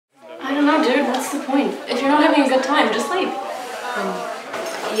on, dude, what's the point? If you're not having a good time, just leave.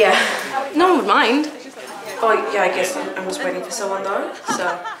 Yeah. No one would mind. Oh, yeah, I guess I'm just waiting for someone though,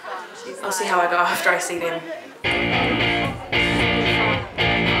 so I'll see how I go after I see them.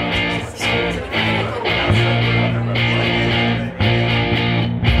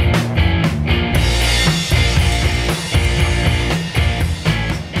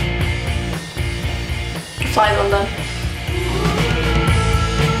 Fly, Zander.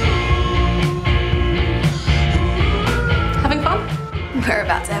 Having fun? We're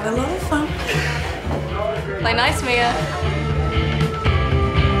about to have a lot of fun. Play nice, Mia.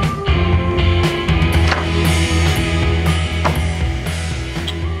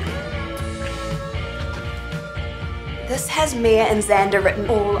 This has Mia and Zander written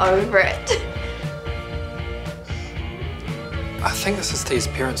all over it. I think this is T's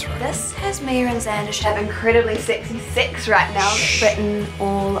parents' room. This has Mia and Zander should have incredibly sexy sex right now written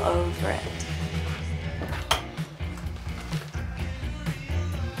all over it.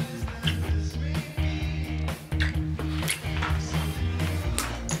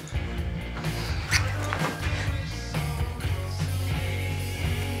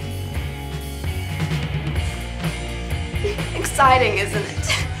 Exciting, isn't it?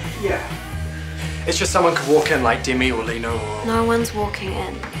 Yeah. It's just someone could walk in like Demi or Lena or... No one's walking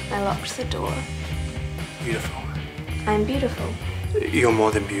in. I locked the door. Beautiful. I'm beautiful. You're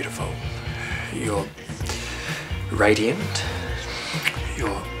more than beautiful. You're radiant.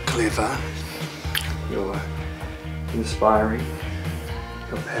 You're clever. You're inspiring.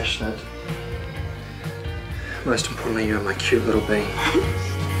 You're passionate. Most importantly, you're my cute little bean.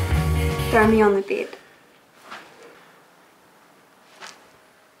 Throw me on the bed.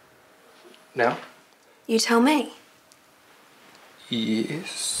 Now? You tell me.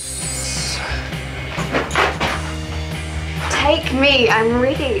 Yes. Take me, I'm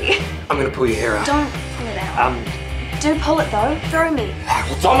ready. I'm gonna pull your hair out. Don't pull it out. Do pull it though. Throw me. I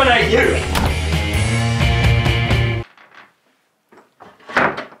will dominate you!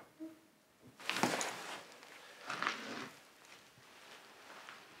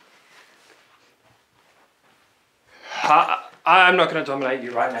 I'm not going to dominate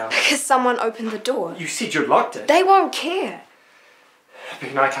you right now. Because someone opened the door. You said you locked it. They won't care.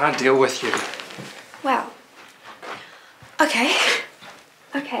 Bean, I can't deal with you. Wow. Okay.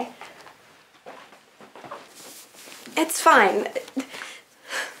 Okay. It's fine.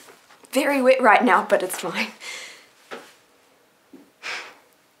 Very wet right now, but it's fine.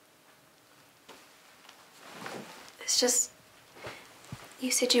 It's just... You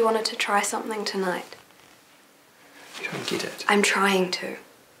said you wanted to try something tonight. You don't get it. I'm trying to.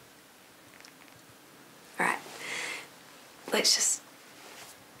 Alright. Let's just...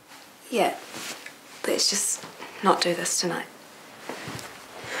 Yeah. Let's just not do this tonight.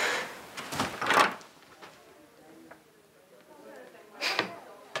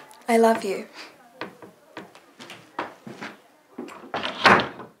 I love you.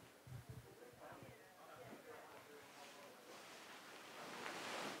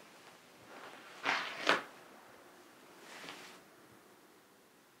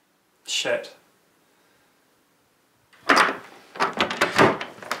 Shit.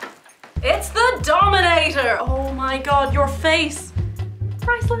 It's the Dominator! Oh my god, your face.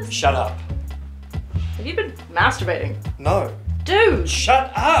 Priceless. Shut up. Have you been masturbating? No. Dude!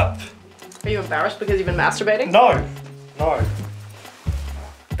 Shut up! Are you embarrassed because you've been masturbating? No. No.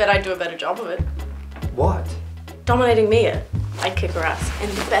 Bet I'd do a better job of it. What? Dominating Mia. I'd kick her ass in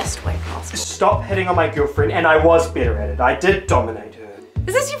the best way possible. Stop hitting on my girlfriend, and I was better at it. I did dominate her.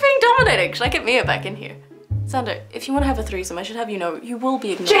 Is this you being dominating? Should I get Mia back in here? Zander, if you want to have a threesome, I should have you know you will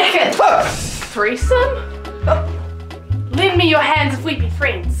be ignored. Jacket! Threesome? Lend me your hands if we be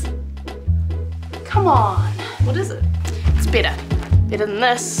friends. Come on. What is it? It's better. Better than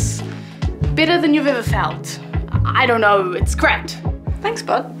this. Better than you've ever felt. I don't know. It's great. Thanks,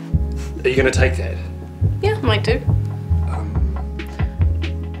 bud. Are you gonna take that? Yeah, might do.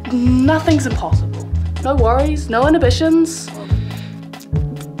 Nothing's impossible. No worries, no inhibitions.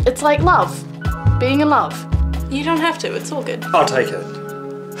 It's like love. Being in love. You don't have to, it's all good. I'll take it.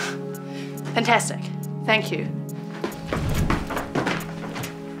 Fantastic. Thank you.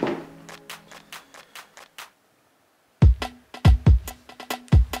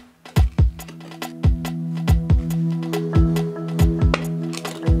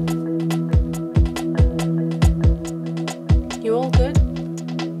 You all good?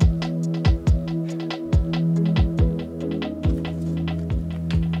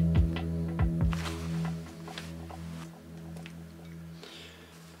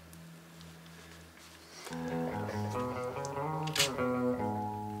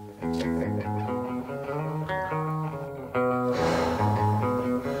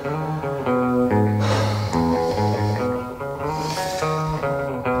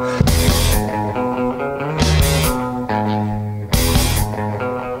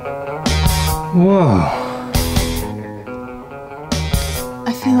 Whoa.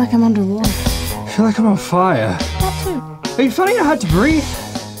 I feel like I'm underwater. I feel like I'm on fire. That too. Are you finding it hard to breathe?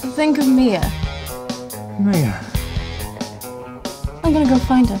 Think of Mia. Mia. I'm gonna go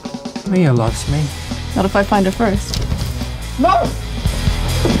find her. Mia loves me. Not if I find her first. No!